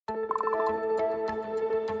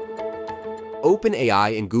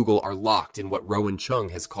OpenAI and Google are locked in what Rowan Chung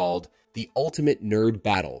has called the ultimate nerd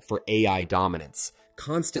battle for AI dominance,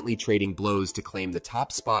 constantly trading blows to claim the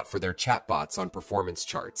top spot for their chatbots on performance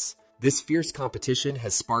charts. This fierce competition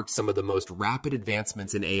has sparked some of the most rapid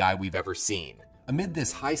advancements in AI we've ever seen. Amid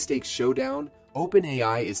this high-stakes showdown,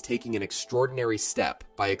 OpenAI is taking an extraordinary step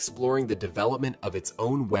by exploring the development of its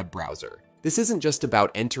own web browser. This isn't just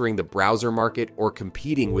about entering the browser market or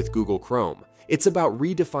competing with Google Chrome. It's about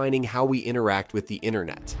redefining how we interact with the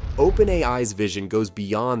internet. OpenAI's vision goes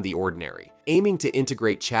beyond the ordinary, aiming to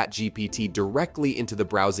integrate ChatGPT directly into the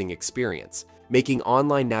browsing experience, making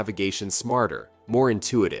online navigation smarter, more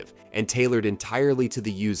intuitive, and tailored entirely to the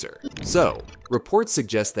user. So, reports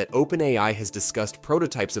suggest that OpenAI has discussed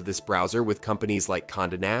prototypes of this browser with companies like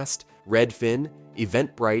Condé Nast, Redfin,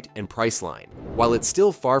 Eventbrite, and Priceline. While it's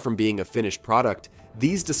still far from being a finished product,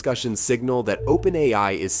 these discussions signal that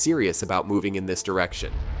OpenAI is serious about moving in this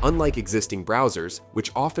direction. Unlike existing browsers,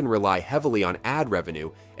 which often rely heavily on ad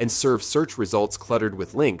revenue and serve search results cluttered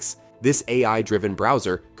with links, this AI-driven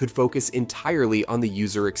browser could focus entirely on the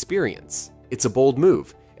user experience. It's a bold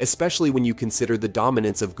move, especially when you consider the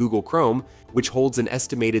dominance of Google Chrome, which holds an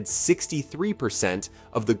estimated 63%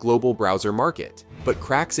 of the global browser market. But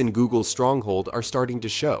cracks in Google's stronghold are starting to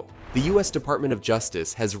show. The US Department of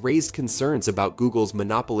Justice has raised concerns about Google's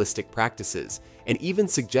monopolistic practices and even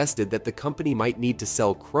suggested that the company might need to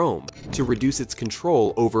sell Chrome to reduce its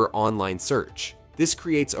control over online search. This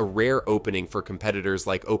creates a rare opening for competitors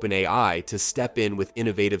like OpenAI to step in with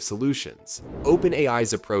innovative solutions.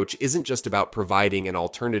 OpenAI's approach isn't just about providing an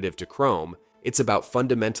alternative to Chrome, it's about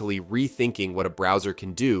fundamentally rethinking what a browser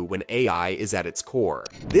can do when AI is at its core.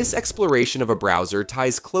 This exploration of a browser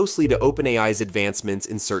ties closely to OpenAI's advancements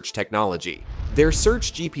in search technology. Their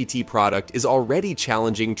Search GPT product is already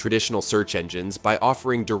challenging traditional search engines by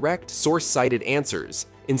offering direct, source-cited answers,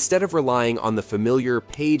 instead of relying on the familiar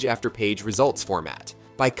page-after-page results format.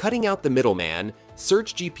 By cutting out the middleman,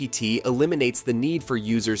 Search GPT eliminates the need for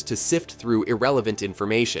users to sift through irrelevant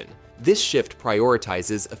information. This shift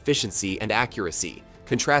prioritizes efficiency and accuracy,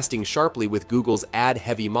 contrasting sharply with Google's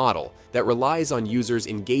ad-heavy model that relies on users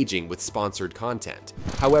engaging with sponsored content.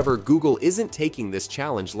 However, Google isn't taking this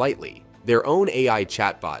challenge lightly. Their own AI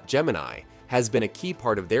chatbot, Gemini, has been a key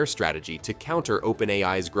part of their strategy to counter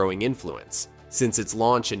OpenAI's growing influence. Since its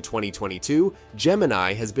launch in 2022,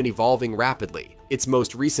 Gemini has been evolving rapidly. Its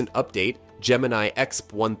most recent update, Gemini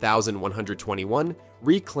Exp 1121,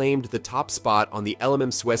 reclaimed the top spot on the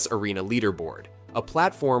LLM Arena leaderboard, a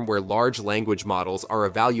platform where large language models are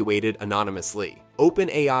evaluated anonymously.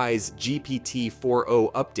 OpenAI's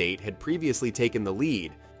GPT-4o update had previously taken the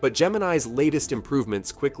lead, but Gemini's latest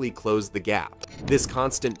improvements quickly closed the gap. This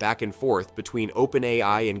constant back and forth between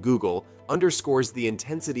OpenAI and Google underscores the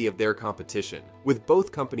intensity of their competition, with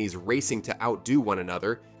both companies racing to outdo one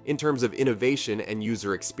another in terms of innovation and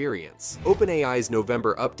user experience. OpenAI's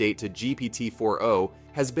November update to GPT-4o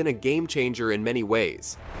has been a game changer in many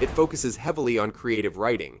ways. It focuses heavily on creative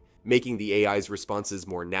writing, making the AI's responses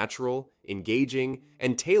more natural, engaging,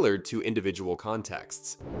 and tailored to individual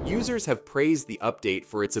contexts. Users have praised the update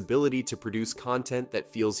for its ability to produce content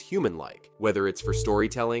that feels human-like, whether it's for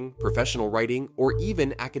storytelling, professional writing, or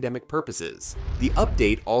even academic purposes. The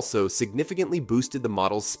update also significantly boosted the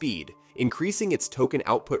model's speed, increasing its token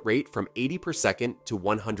output rate from 80 per second to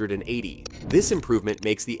 180. This improvement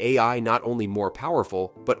makes the AI not only more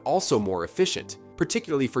powerful, but also more efficient,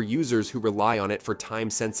 particularly for users who rely on it for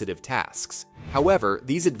time-sensitive tasks. However,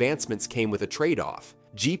 these advancements came with a trade-off.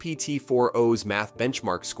 GPT-4o's math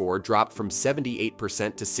benchmark score dropped from 78%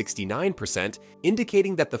 to 69%,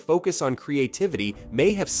 indicating that the focus on creativity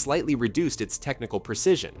may have slightly reduced its technical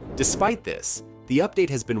precision. Despite this, the update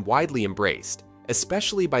has been widely embraced,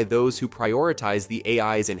 especially by those who prioritize the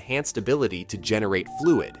AI's enhanced ability to generate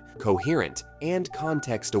fluid, coherent, and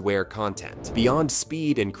context-aware content. Beyond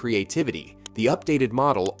speed and creativity, the updated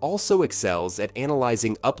model also excels at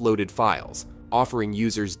analyzing uploaded files, offering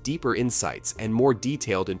users deeper insights and more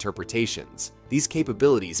detailed interpretations. These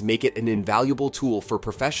capabilities make it an invaluable tool for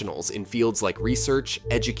professionals in fields like research,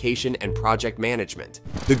 education, and project management.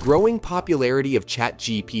 The growing popularity of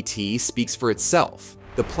ChatGPT speaks for itself.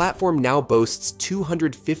 The platform now boasts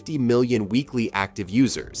 250 million weekly active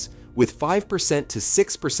users, with 5% to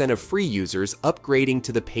 6% of free users upgrading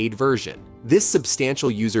to the paid version. This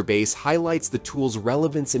substantial user base highlights the tool's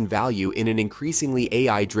relevance and value in an increasingly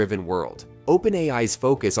AI-driven world. OpenAI's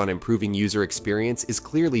focus on improving user experience is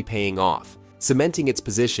clearly paying off, cementing its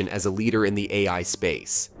position as a leader in the AI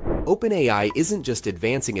space. OpenAI isn't just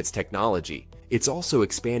advancing its technology, it's also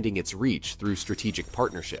expanding its reach through strategic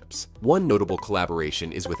partnerships. One notable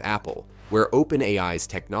collaboration is with Apple, where OpenAI's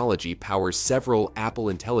technology powers several Apple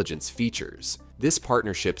Intelligence features. This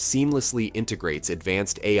partnership seamlessly integrates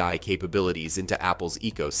advanced AI capabilities into Apple's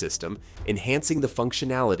ecosystem, enhancing the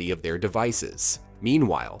functionality of their devices.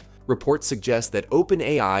 Meanwhile, reports suggest that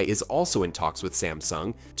OpenAI is also in talks with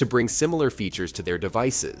Samsung to bring similar features to their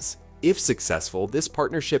devices. If successful, this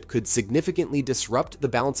partnership could significantly disrupt the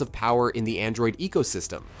balance of power in the Android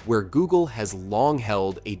ecosystem, where Google has long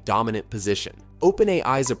held a dominant position.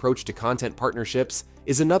 OpenAI's approach to content partnerships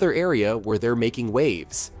is another area where they're making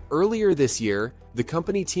waves. Earlier this year, the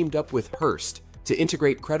company teamed up with Hearst to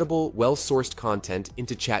integrate credible, well-sourced content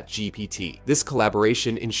into ChatGPT. This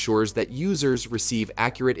collaboration ensures that users receive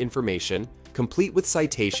accurate information, complete with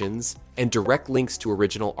citations, and direct links to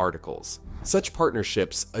original articles. Such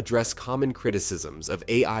partnerships address common criticisms of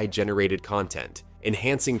AI-generated content,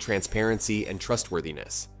 enhancing transparency and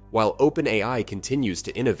trustworthiness. While OpenAI continues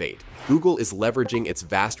to innovate, Google is leveraging its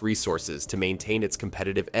vast resources to maintain its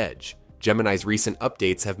competitive edge. Gemini's recent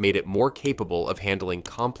updates have made it more capable of handling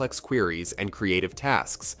complex queries and creative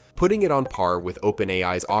tasks, putting it on par with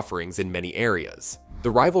OpenAI's offerings in many areas.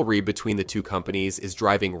 The rivalry between the two companies is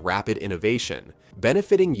driving rapid innovation,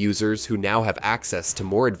 benefiting users who now have access to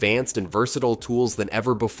more advanced and versatile tools than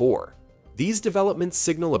ever before. These developments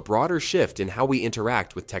signal a broader shift in how we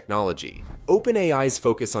interact with technology. OpenAI's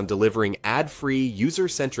focus on delivering ad-free,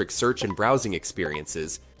 user-centric search and browsing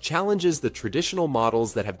experiences challenges the traditional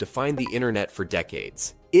models that have defined the internet for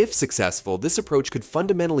decades. If successful, this approach could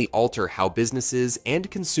fundamentally alter how businesses and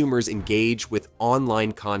consumers engage with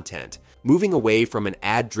online content, moving away from an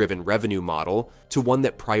ad-driven revenue model to one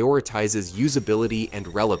that prioritizes usability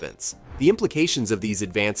and relevance. The implications of these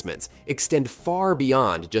advancements extend far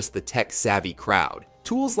beyond just the tech-savvy crowd.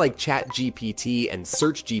 Tools like ChatGPT and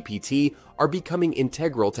SearchGPT are becoming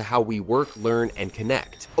integral to how we work, learn, and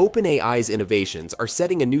connect. OpenAI's innovations are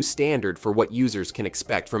setting a new standard for what users can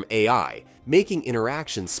expect from AI, making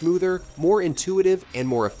interaction smoother, more intuitive, and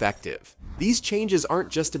more effective. These changes aren't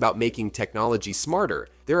just about making technology smarter,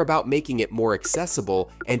 they're about making it more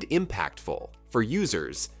accessible and impactful. For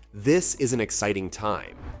users, this is an exciting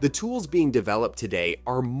time. The tools being developed today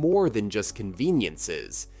are more than just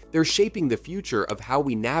conveniences. They're shaping the future of how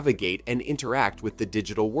we navigate and interact with the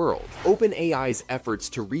digital world. OpenAI's efforts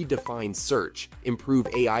to redefine search, improve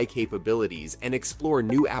AI capabilities, and explore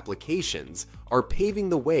new applications are paving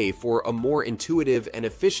the way for a more intuitive and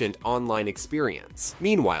efficient online experience.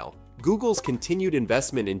 Meanwhile, Google's continued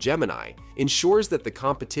investment in Gemini ensures that the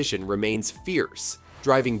competition remains fierce,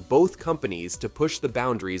 driving both companies to push the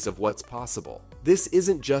boundaries of what's possible. This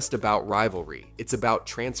isn't just about rivalry, it's about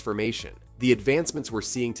transformation. The advancements we're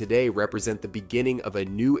seeing today represent the beginning of a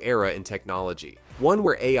new era in technology, one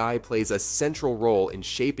where AI plays a central role in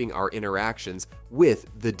shaping our interactions with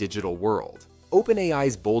the digital world.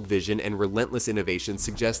 OpenAI's bold vision and relentless innovation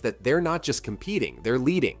suggest that they're not just competing, they're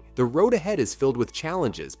leading. The road ahead is filled with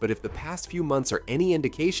challenges, but if the past few months are any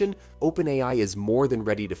indication, OpenAI is more than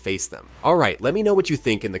ready to face them. Alright, let me know what you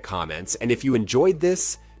think in the comments, and if you enjoyed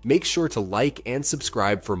this, make sure to like and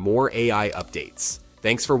subscribe for more AI updates.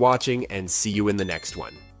 Thanks for watching, and see you in the next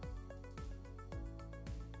one.